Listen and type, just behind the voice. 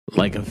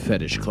like a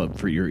fetish club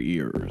for your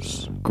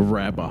ears.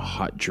 Grab a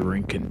hot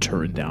drink and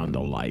turn down the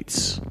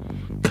lights.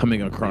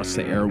 Coming across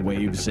the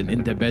airwaves and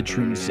into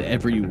bedrooms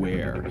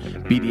everywhere,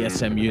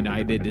 BDSM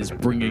United is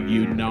bringing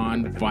you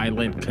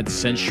non-violent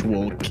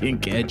consensual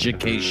kink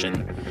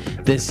education.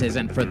 This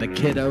isn't for the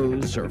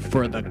kiddos or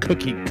for the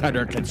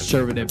cookie-cutter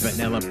conservative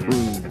vanilla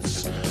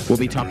prudes. We'll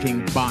be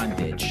talking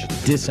bondage,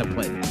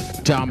 discipline,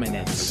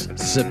 dominance,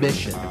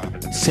 submission,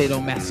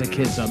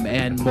 sadomasochism,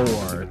 and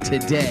more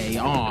today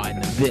on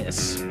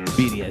this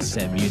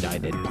BDSM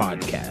United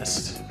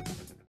podcast.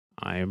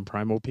 I am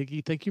Primal Piggy.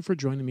 Thank you for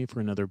joining me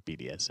for another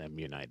BDSM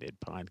United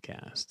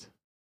podcast.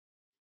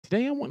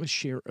 Today I want to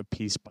share a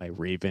piece by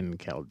Raven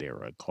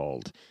Caldera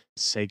called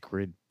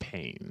Sacred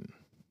Pain.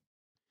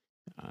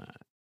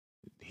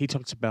 He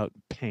talks about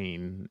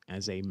pain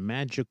as a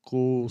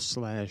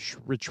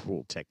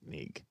magical/ritual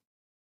technique.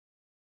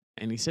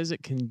 And he says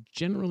it can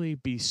generally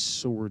be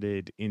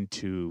sorted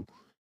into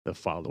the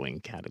following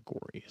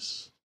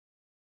categories.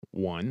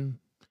 1,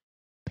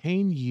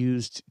 pain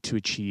used to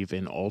achieve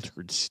an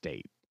altered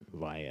state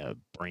via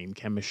brain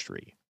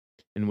chemistry,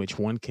 in which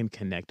one can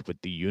connect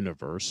with the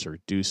universe or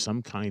do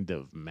some kind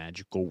of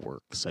magical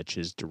work, such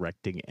as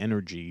directing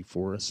energy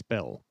for a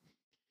spell.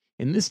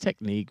 In this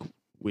technique,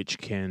 which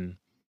can,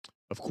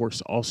 of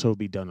course, also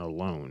be done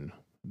alone,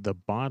 the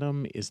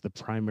bottom is the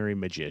primary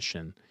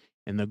magician,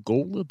 and the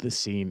goal of the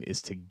scene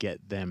is to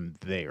get them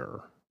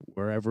there,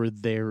 wherever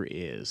there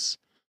is,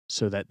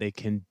 so that they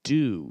can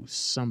do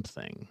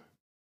something.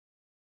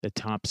 The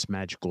top's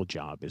magical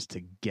job is to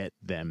get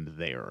them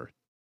there,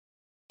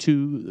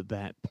 to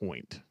that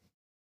point.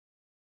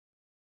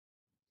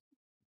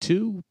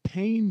 2,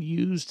 pain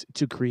used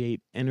to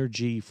create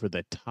energy for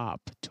the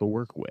top to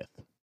work with.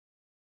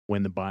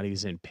 When the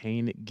body's in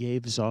pain, it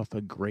gives off a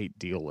great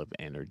deal of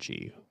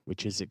energy,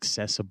 which is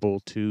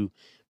accessible to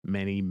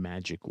many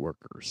magic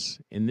workers.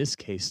 In this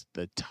case,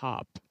 the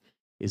top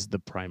is the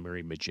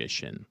primary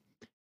magician,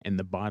 and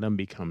the bottom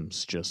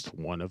becomes just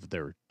one of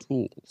their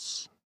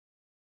tools.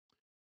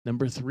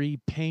 Number 3,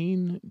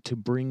 pain to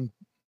bring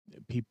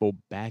people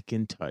back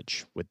in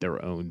touch with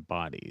their own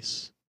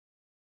bodies.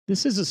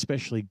 This is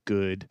especially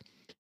good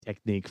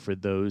technique for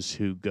those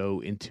who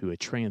go into a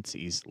trance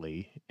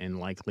easily and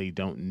likely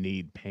don't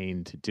need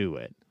pain to do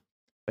it,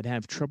 but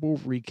have trouble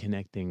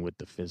reconnecting with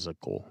the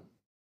physical.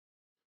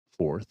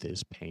 4th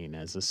is pain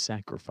as a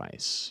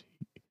sacrifice,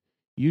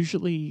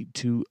 usually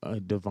to a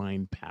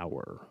divine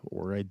power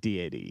or a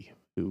deity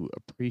who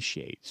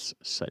appreciates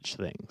such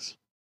things.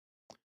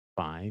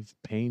 5,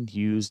 pain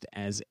used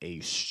as a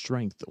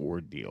strength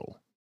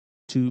ordeal,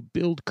 to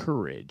build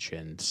courage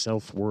and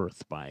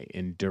self-worth by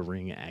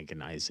enduring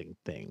agonizing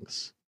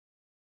things.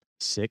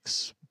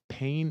 6,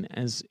 pain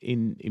as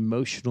in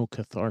emotional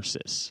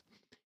catharsis,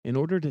 in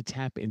order to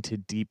tap into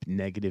deep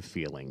negative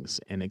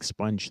feelings and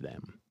expunge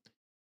them.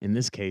 In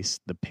this case,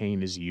 the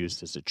pain is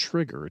used as a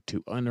trigger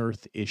to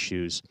unearth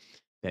issues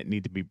that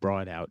need to be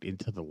brought out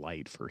into the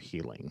light for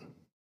healing.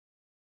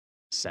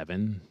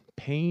 7,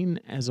 pain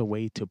as a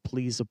way to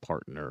please a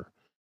partner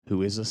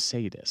who is a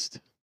sadist.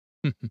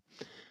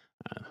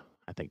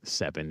 I think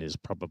 7 is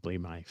probably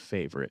my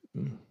favorite.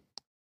 To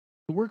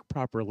work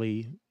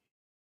properly,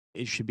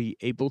 it should be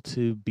able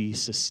to be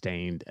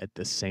sustained at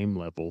the same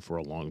level for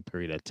a long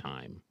period of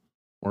time,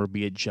 or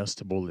be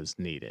adjustable as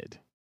needed.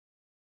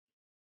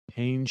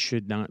 Pain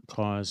should not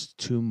cause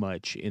too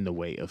much in the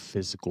way of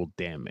physical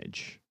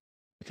damage,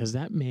 because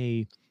that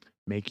may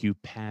make you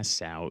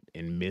pass out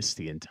and miss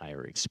the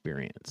entire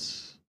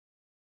experience.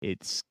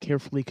 It's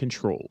carefully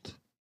controlled,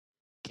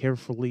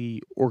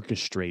 carefully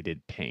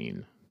orchestrated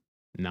pain,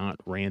 not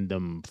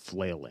random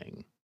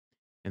flailing.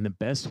 And the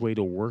best way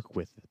to work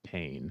with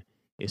pain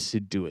is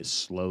to do it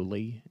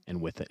slowly and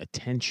with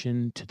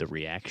attention to the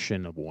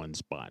reaction of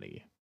one's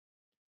body.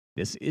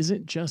 This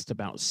isn't just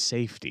about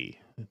safety.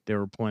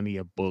 There are plenty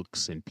of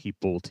books and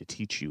people to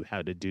teach you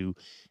how to do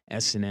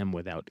S&M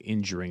without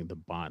injuring the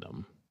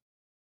bottom.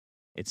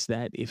 It's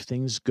that if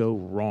things go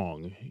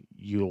wrong,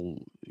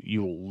 you'll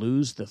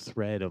lose the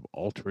thread of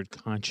altered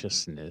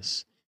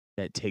consciousness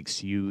that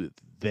takes you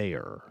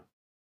there,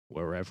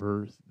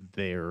 wherever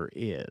there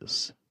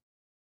is,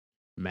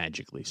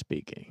 magically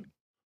speaking.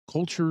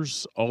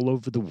 Cultures all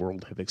over the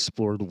world have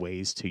explored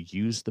ways to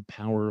use the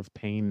power of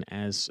pain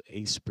as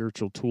a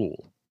spiritual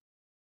tool.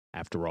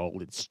 After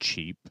all, it's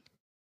cheap.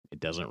 It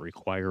doesn't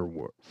require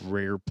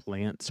rare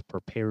plants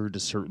prepared a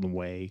certain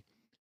way.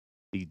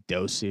 The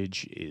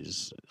dosage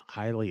is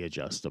highly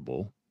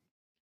adjustable.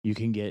 You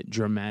can get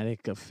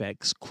dramatic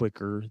effects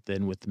quicker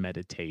than with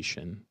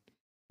meditation.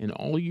 And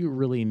all you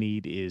really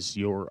need is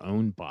your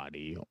own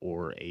body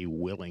or a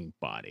willing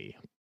body.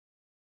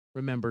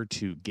 Remember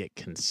to get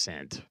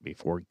consent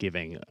before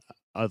giving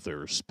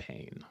others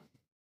pain.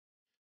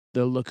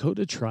 The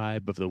Lakota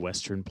tribe of the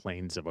Western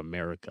Plains of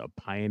America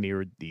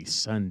pioneered the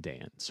sun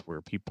dance,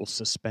 where people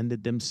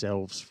suspended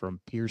themselves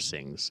from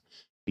piercings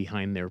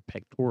behind their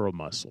pectoral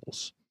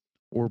muscles,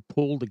 or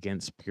pulled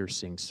against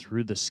piercings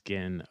through the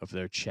skin of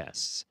their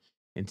chests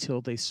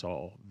until they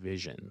saw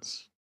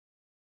visions.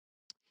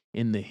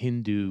 In the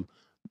Hindu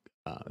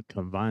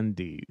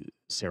Kavandi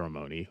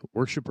ceremony,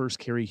 worshippers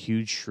carry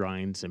huge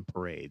shrines and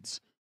parades,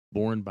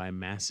 borne by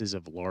masses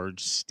of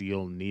large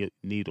steel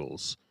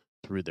needles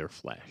through their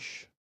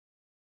flesh.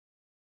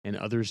 And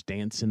others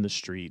dance in the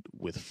street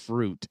with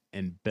fruit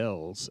and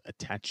bells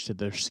attached to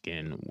their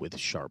skin with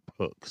sharp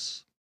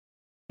hooks.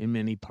 In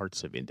many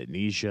parts of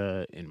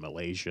Indonesia and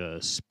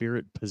Malaysia,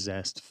 spirit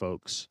possessed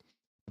folks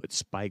put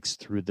spikes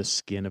through the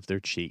skin of their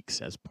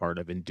cheeks as part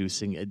of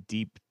inducing a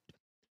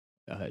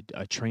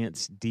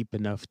trance deep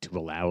enough to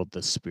allow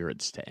the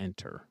spirits to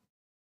enter.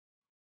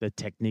 The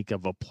technique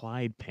of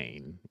applied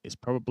pain is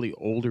probably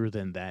older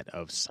than that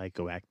of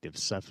psychoactive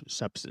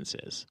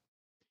substances.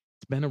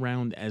 It's been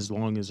around as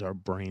long as our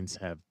brains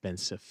have been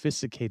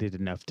sophisticated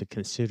enough to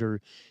consider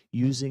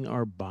using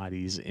our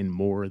bodies in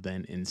more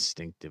than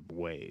instinctive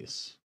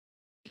ways.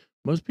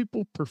 Most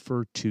people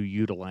prefer to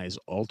utilize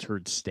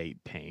altered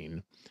state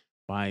pain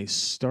by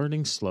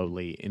starting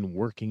slowly and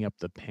working up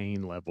the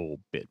pain level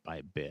bit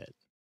by bit.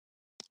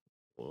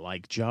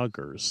 Like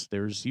joggers,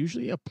 there's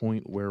usually a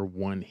point where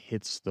one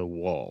hits the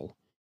wall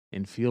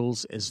and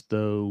feels as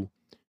though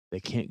they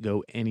can't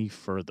go any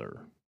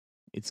further.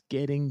 It's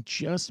getting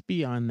just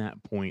beyond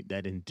that point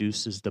that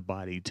induces the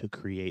body to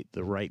create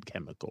the right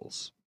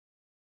chemicals.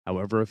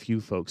 However, a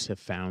few folks have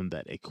found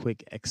that a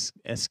quick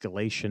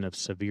escalation of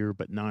severe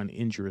but non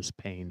injurious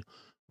pain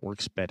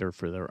works better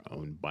for their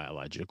own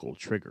biological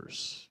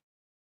triggers.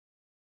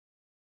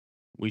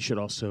 We should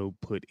also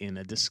put in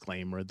a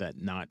disclaimer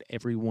that not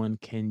everyone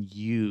can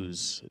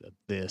use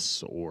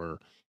this or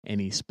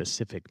any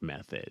specific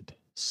method.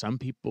 Some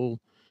people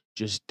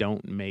just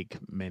don't make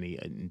many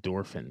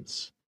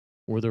endorphins,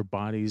 or their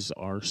bodies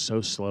are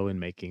so slow in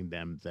making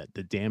them that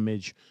the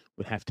damage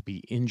would have to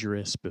be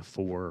injurious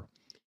before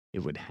it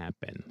would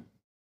happen.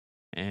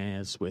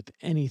 As with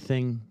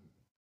anything,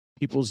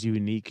 people's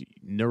unique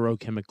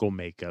neurochemical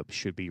makeup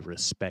should be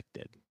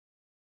respected.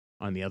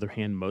 On the other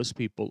hand, most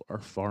people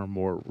are far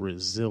more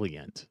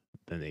resilient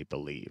than they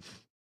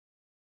believe.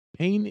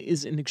 Pain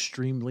is an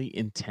extremely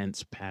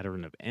intense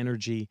pattern of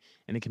energy,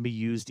 and it can be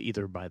used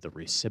either by the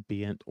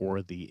recipient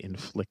or the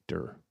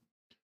inflictor.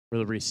 For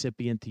the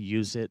recipient to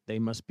use it, they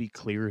must be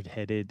clear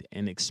headed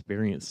and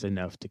experienced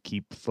enough to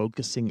keep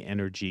focusing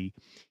energy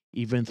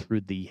even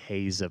through the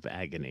haze of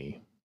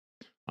agony.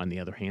 On the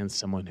other hand,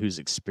 someone who's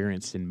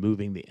experienced in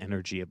moving the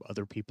energy of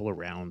other people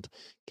around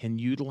can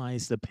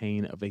utilize the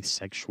pain of a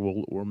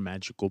sexual or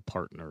magical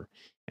partner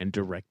and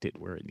direct it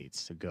where it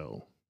needs to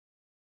go.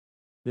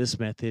 This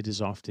method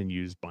is often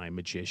used by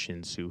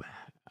magicians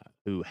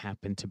who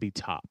happen to be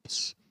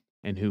tops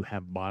and who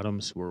have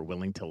bottoms who are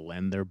willing to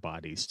lend their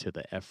bodies to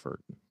the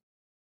effort.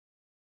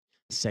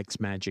 Sex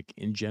magic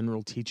in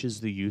general teaches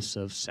the use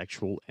of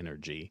sexual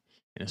energy,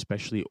 and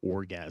especially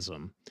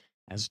orgasm,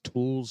 as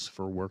tools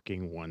for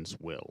working one's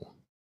will.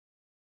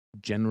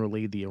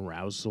 Generally, the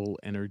arousal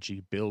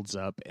energy builds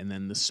up and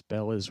then the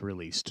spell is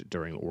released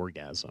during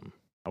orgasm.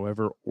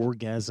 However,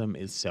 orgasm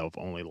itself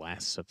only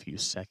lasts a few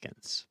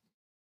seconds.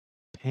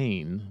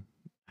 Pain,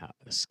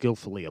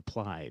 skillfully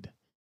applied,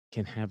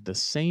 can have the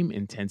same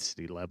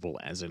intensity level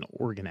as an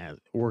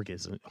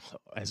orgasm,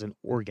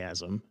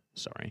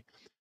 sorry,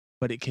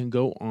 but it can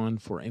go on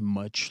for a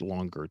much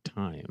longer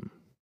time.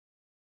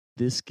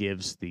 This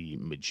gives the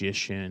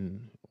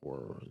magician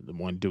or the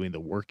one doing the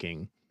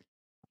working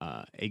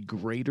a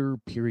greater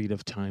period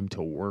of time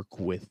to work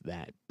with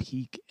that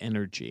peak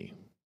energy.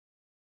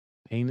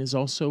 Pain is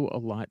also a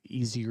lot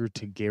easier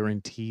to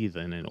guarantee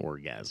than an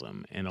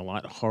orgasm and a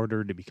lot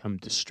harder to become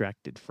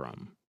distracted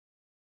from.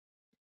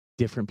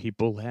 Different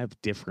people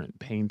have different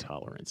pain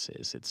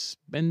tolerances. It's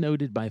been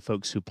noted by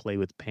folks who play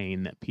with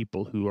pain that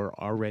people who are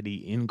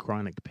already in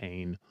chronic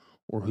pain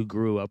or who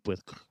grew up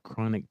with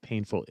chronic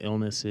painful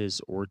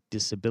illnesses or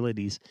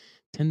disabilities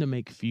tend to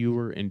make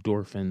fewer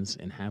endorphins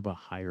and have a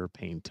higher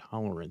pain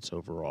tolerance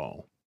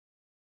overall.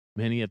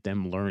 Many of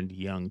them learned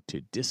young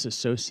to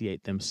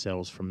disassociate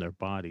themselves from their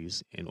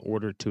bodies in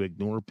order to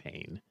ignore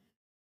pain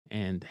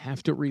and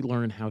have to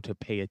relearn how to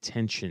pay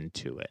attention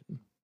to it.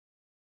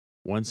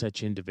 One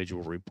such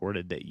individual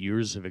reported that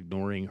years of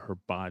ignoring her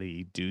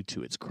body due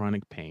to its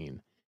chronic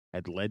pain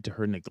had led to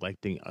her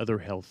neglecting other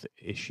health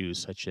issues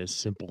such as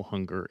simple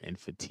hunger and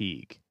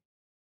fatigue,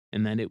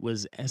 and that it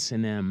was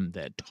S&M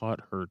that taught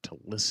her to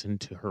listen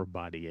to her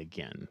body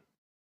again.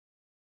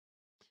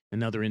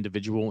 Another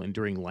individual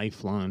enduring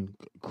lifelong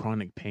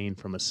chronic pain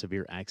from a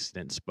severe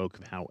accident spoke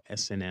of how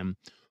S&M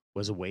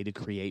was a way to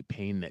create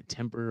pain that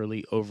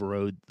temporarily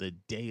overrode the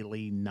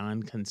daily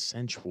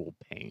non-consensual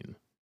pain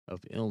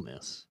of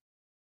illness.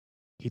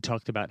 He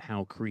talked about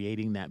how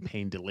creating that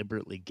pain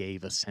deliberately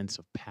gave a sense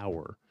of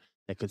power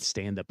that could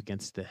stand up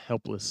against the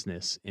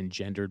helplessness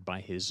engendered by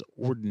his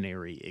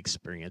ordinary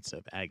experience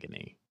of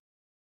agony.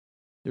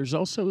 There's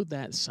also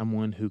that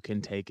someone who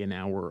can take an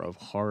hour of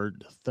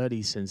hard,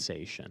 thuddy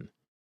sensation,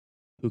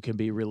 who can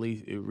be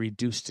really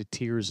reduced to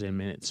tears in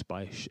minutes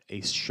by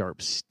a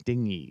sharp,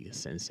 stingy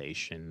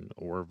sensation,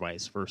 or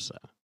vice versa.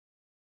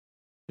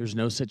 There's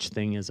no such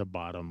thing as a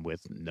bottom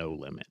with no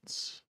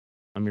limits.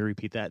 Let me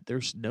repeat that.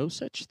 There's no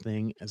such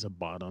thing as a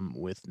bottom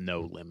with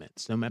no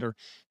limits. No matter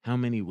how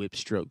many whip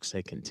strokes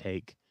they can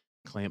take,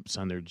 clamps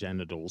on their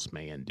genitals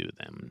may undo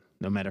them.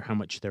 No matter how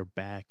much their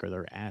back or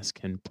their ass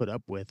can put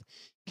up with,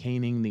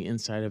 caning the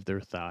inside of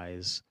their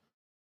thighs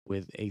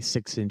with a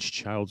 6-inch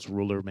child's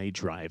ruler may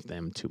drive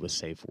them to a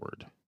safe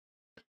word.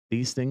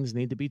 These things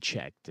need to be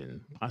checked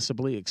and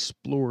possibly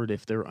explored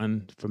if they're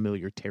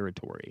unfamiliar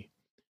territory,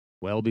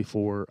 well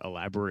before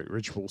elaborate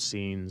ritual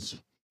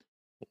scenes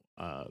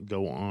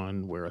go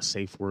on where a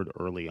safe word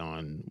early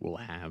on will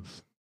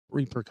have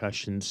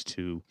repercussions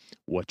to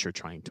what you're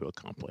trying to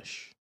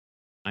accomplish.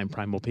 I'm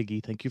Primal Piggy.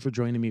 Thank you for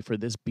joining me for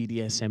this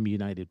BDSM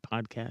United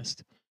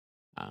podcast.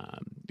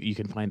 You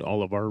can find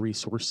all of our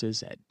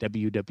resources at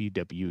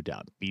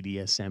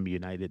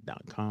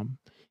www.bdsmunited.com.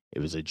 It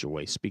was a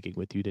joy speaking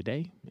with you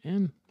today,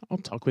 and I'll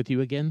talk with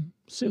you again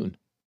soon.